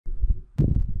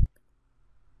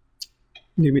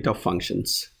Limit of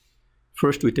functions.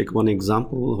 First, we take one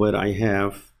example where I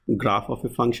have graph of a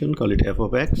function, call it f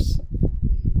of x.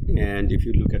 And if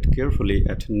you look at carefully,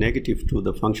 at -2,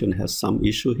 the function has some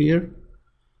issue here,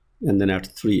 and then at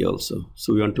 3 also.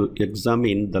 So we want to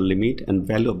examine the limit and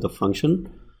value of the function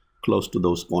close to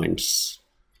those points.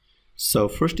 So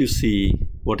first you see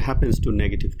what happens to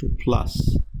 -2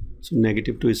 plus. So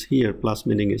 -2 is here, plus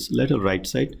meaning is little right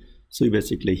side. So you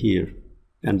basically here,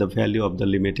 and the value of the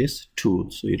limit is 2.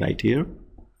 So you write here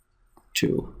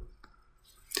 2.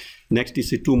 Next you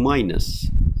see 2 minus,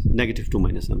 -2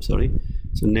 minus, I'm sorry.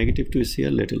 So -2 is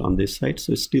here, little on this side,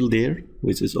 so it's still there,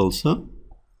 which is also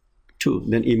 2.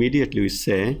 Then immediately we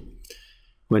say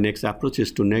when x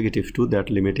approaches to -2, that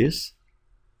limit is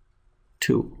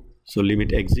 2. So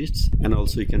limit exists, and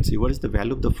also you can see what is the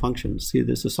value of the function. See,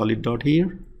 there's a solid dot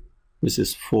here, which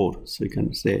is 4. So you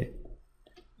can say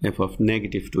f of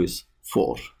 -2 is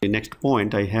 4. The next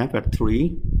point I have at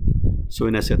 3. So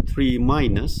when I say 3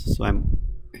 minus, so I'm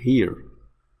here,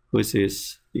 which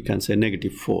is, you can say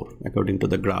 -4 according to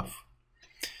the graph.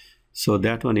 So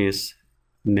that one is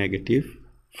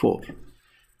 -4.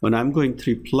 When I'm going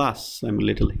 3 plus, I'm a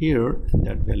little here, and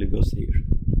that value goes here,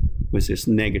 which is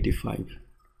 -5.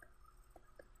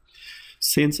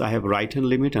 Since I have right hand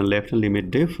limit and left hand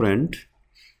limit different,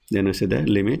 then I say the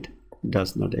limit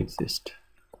does not exist.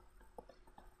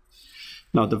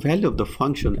 Now the value of the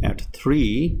function at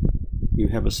 3, you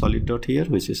have a solid dot here,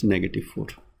 which is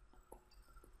 -4.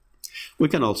 We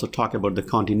can also talk about the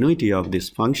continuity of this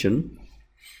function.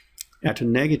 At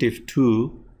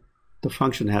 -2, the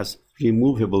function has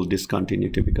removable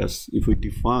discontinuity, because if we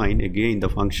define again the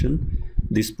function,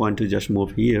 this point to just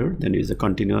move here, then it is a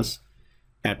continuous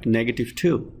at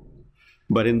 -2.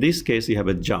 But in this case, you have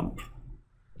a jump.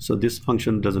 So this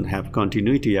function doesn't have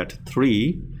continuity at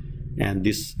 3, and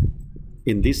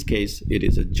in this case, it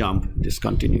is a jump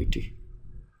discontinuity.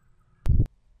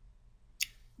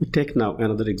 We take now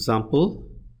another example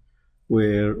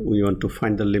where we want to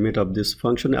find the limit of this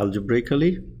function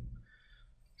algebraically.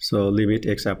 So limit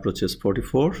x approaches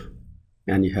 44,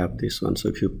 and you have this one. So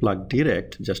if you plug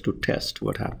direct just to test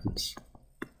what happens.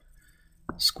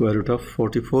 Square root of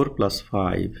 44 plus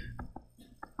 5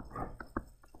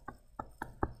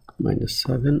 minus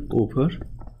 7 over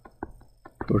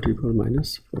 44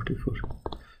 minus 44.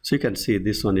 So you can see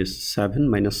this one is 7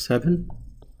 minus 7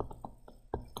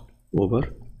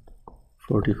 over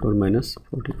 44 minus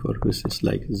 44, which is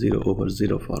like 0 over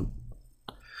 0 form.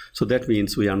 So that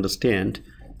means we understand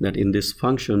that in this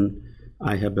function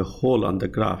I have a hole on the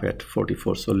graph at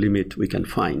 44, so limit we can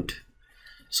find.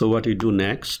 So what we do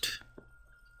next,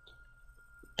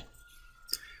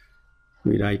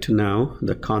 we write now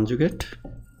the conjugate.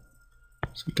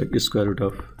 So take the square root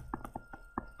of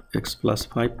x plus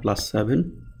 5 plus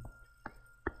 7,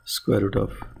 square root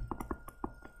of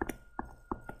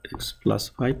x plus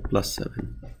 5 plus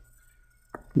 7.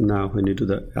 Now when you do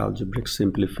the algebraic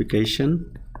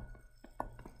simplification,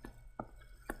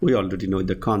 we already know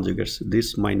the conjugates,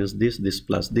 this minus this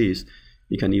plus this.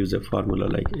 You can use a formula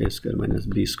like a square minus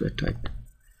b square type.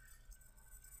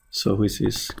 So which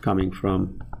is coming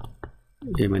from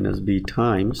a minus b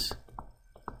times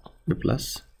a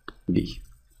plus b.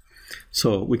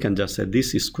 So we can just say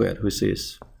this is square, which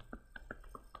is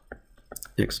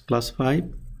x plus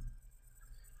 5,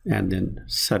 and then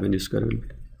 7 square will be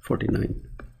 49.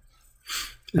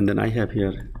 And then I have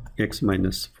here x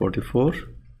minus 44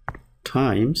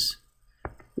 times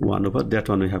 1 over, that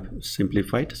one we have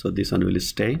simplified, so this one will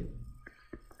stay,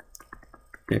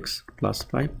 x plus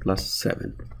 5 plus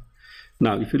 7.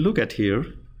 Now if you look at here,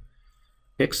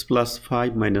 x plus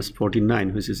 5 minus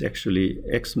 49, which is actually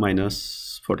x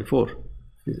minus 44,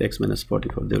 is x minus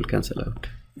 44, they will cancel out.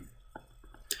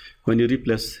 When you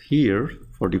replace here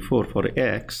 44 for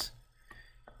x,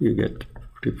 you get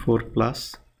 44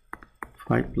 plus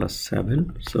 5 plus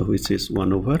 7, so which is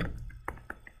 1 over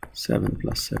 7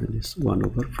 plus 7 is 1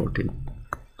 over 14.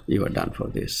 You are done for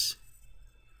this.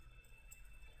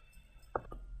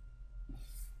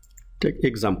 Take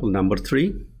example number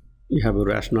 3. You have a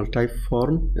rational type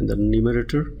form in the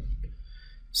numerator.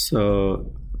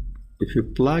 So if you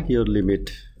plug your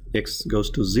limit x goes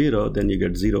to 0, then you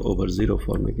get 0 over 0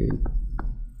 form again.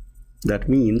 That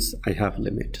means I have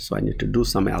limit, so I need to do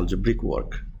some algebraic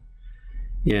work.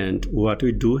 And what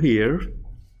we do here,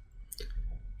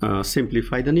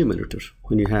 simplify the numerator.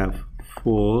 When you have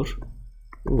 4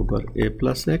 over a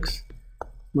plus x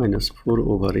minus 4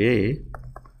 over a,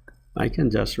 I can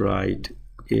just write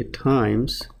a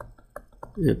times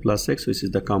a plus x, which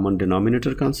is the common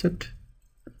denominator concept.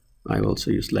 I also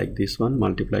use like this one,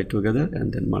 multiply together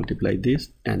and then multiply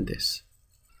this and this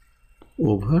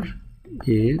over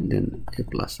a, then a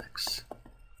plus x.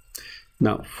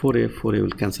 Now 4a will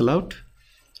cancel out,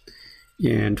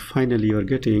 and finally you are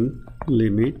getting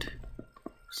limit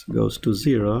goes to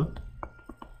 0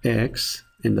 x,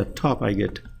 in the top I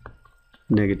get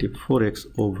negative 4x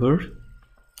over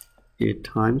a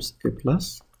times a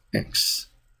plus x.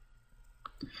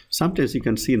 Sometimes you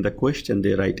can see in the question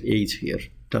they write age here.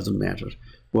 Doesn't matter.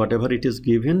 Whatever it is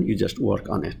given, you just work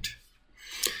on it.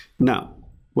 Now,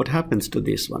 what happens to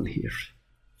this one here?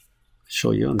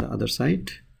 Show you on the other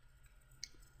side.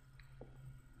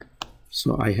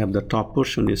 So I have the top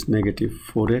portion is negative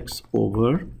 4x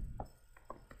over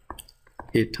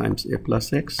a times a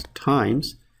plus x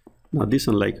times, now this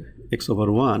one like x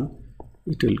over 1,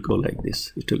 it will go like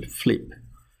this, it will flip.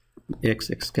 X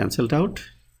cancelled out,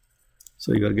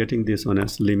 so you are getting this one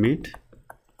as limit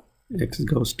x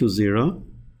goes to 0,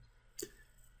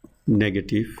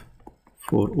 negative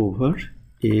 4 over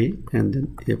a and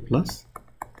then a plus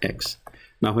x.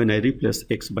 Now when I replace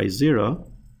x by 0,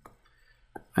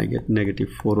 I get negative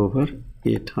 4 over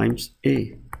a times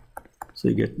a, so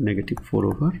you get negative 4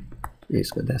 over a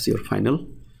squared. That's your final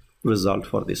result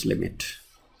for this limit.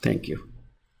 Thank you.